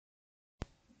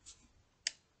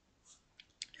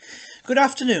Good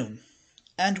afternoon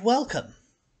and welcome.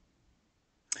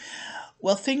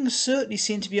 Well, things certainly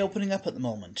seem to be opening up at the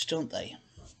moment, don't they?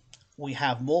 We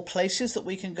have more places that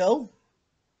we can go.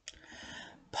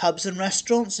 Pubs and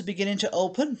restaurants are beginning to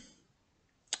open,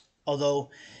 although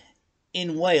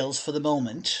in Wales for the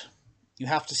moment you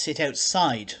have to sit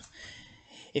outside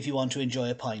if you want to enjoy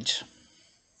a pint.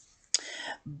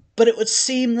 But it would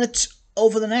seem that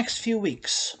over the next few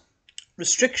weeks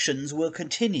restrictions will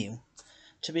continue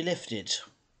to be lifted.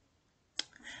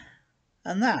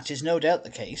 And that is no doubt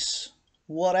the case,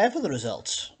 whatever the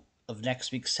result of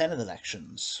next week's Senate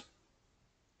elections.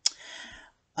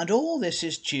 And all this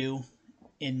is due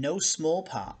in no small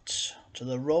part to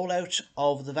the rollout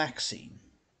of the vaccine.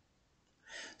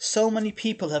 So many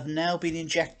people have now been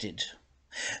injected.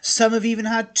 Some have even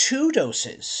had 2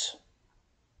 doses.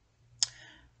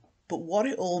 But what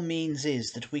it all means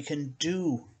is that we can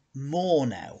do more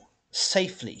now,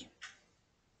 safely.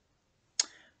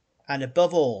 And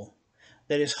above all,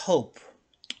 there is hope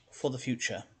for the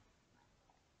future.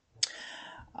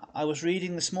 I was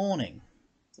reading this morning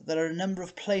that there are a number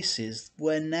of places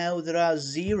where now there are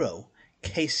 0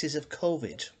 cases of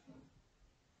COVID.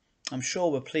 I'm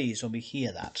sure we're pleased when we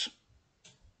hear that.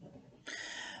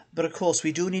 But of course,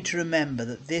 we do need to remember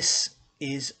that this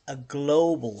is a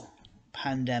global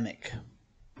pandemic.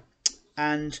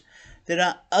 And there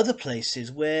are other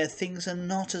places where things are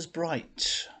not as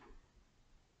bright.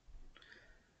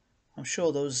 I'm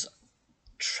sure those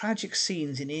tragic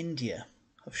scenes in India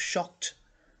have shocked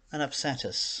and upset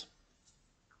us.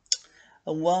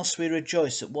 And whilst we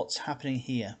rejoice at what's happening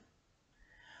here,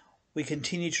 we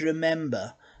continue to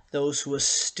remember those who are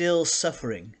still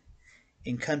suffering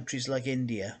in countries like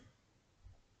India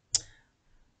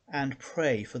and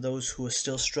pray for those who are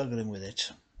still struggling with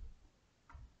it.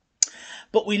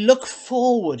 But we look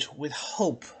forward with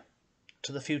hope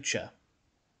to the future.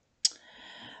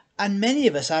 And many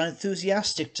of us are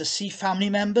enthusiastic to see family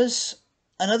members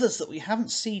and others that we haven't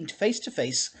seen face to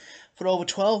face for over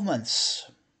 12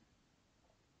 months.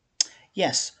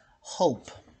 Yes, hope.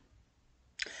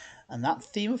 And that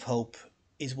theme of hope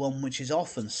is one which is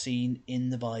often seen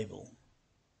in the Bible.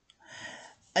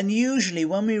 And usually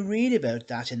when we read about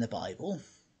that in the Bible,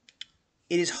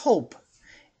 it is hope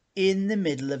in the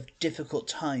middle of difficult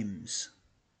times,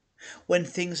 when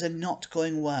things are not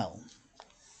going well.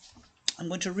 I'm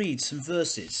going to read some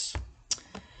verses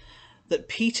that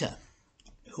Peter,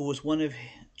 who was one of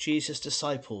Jesus'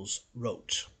 disciples,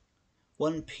 wrote.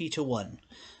 1 Peter 1,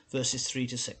 verses 3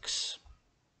 to 6.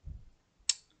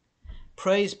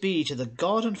 Praise be to the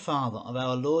God and Father of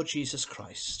our Lord Jesus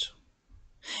Christ.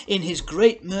 In his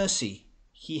great mercy,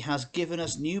 he has given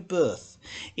us new birth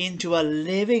into a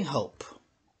living hope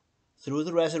through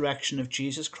the resurrection of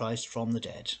Jesus Christ from the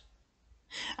dead,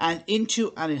 and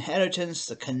into an inheritance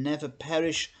that can never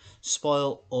perish,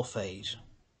 spoil, or fade.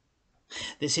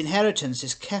 This inheritance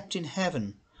is kept in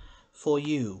heaven for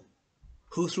you,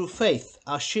 who through faith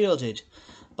are shielded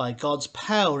by God's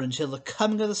power until the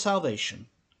coming of the salvation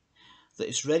that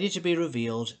is ready to be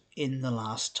revealed in the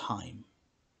last time.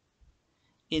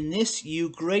 In this you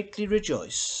greatly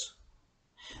rejoice,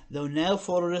 though now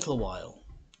for a little while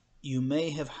you may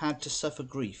have had to suffer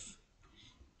grief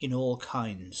in all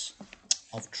kinds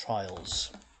of trials.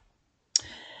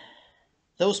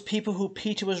 Those people who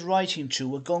Peter was writing to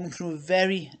were going through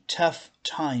very tough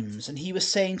times, and he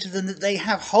was saying to them that they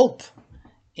have hope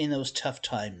in those tough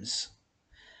times.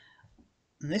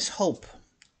 And this hope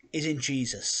is in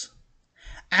Jesus,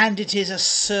 and it is a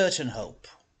certain hope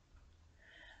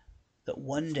that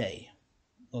one day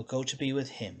we'll go to be with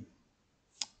him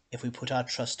if we put our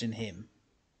trust in him.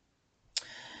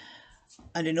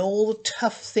 And in all the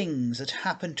tough things that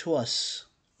happen to us,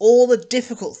 all the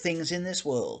difficult things in this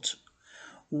world,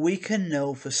 we can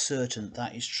know for certain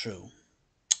that is true.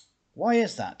 Why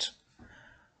is that?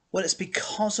 Well, it's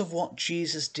because of what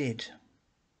Jesus did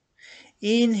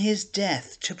in his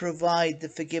death to provide the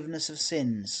forgiveness of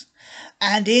sins,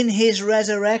 and in his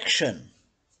resurrection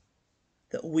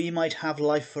that we might have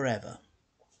life forever.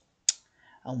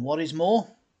 And what is more,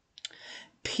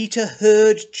 Peter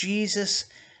heard Jesus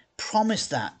promise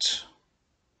that,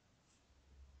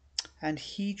 and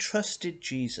he trusted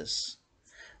Jesus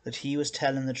that he was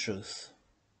telling the truth,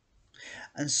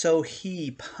 and so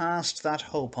he passed that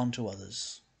hope on to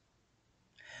others.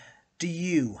 Do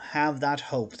you have that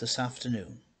hope this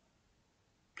afternoon?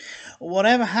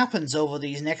 Whatever happens over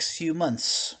these next few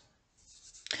months,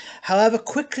 however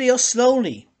quickly or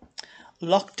slowly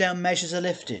lockdown measures are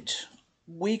lifted,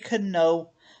 we can know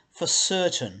for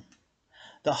certain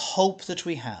the hope that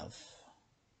we have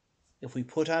if we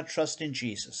put our trust in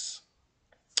Jesus.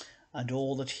 and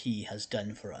all that he has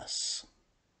done for us.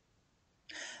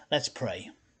 Let's pray.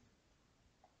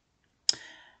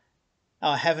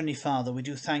 Our Heavenly Father, we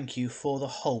do thank you for the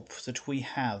hope that we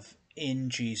have in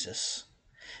Jesus.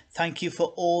 Thank you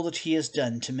for all that he has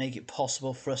done to make it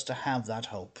possible for us to have that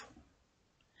hope.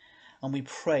 And we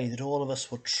pray that all of us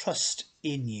will trust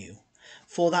in you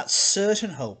for that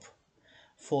certain hope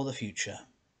for the future.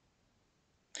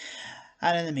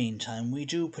 And in the meantime, we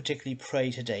do particularly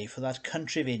pray today for that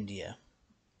country of India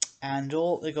and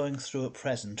all they're going through at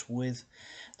present with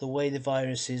the way the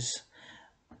virus is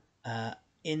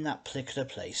in that particular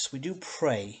place. We do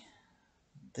pray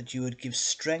that you would give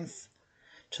strength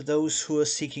to those who are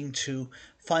seeking to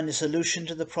find a solution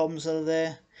to the problems that are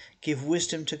there, give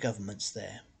wisdom to governments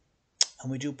there.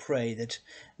 And we do pray that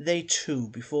they too,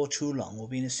 before too long, will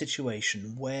be in a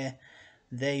situation where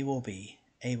they will be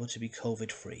able to be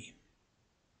COVID free.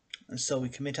 And so we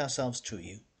commit ourselves to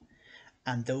you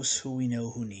and those who we know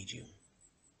who need you.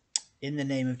 In the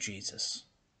name of Jesus.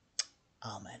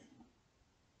 Amen.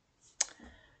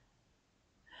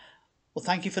 Well,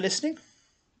 thank you for listening,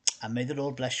 and may the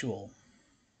Lord bless you all.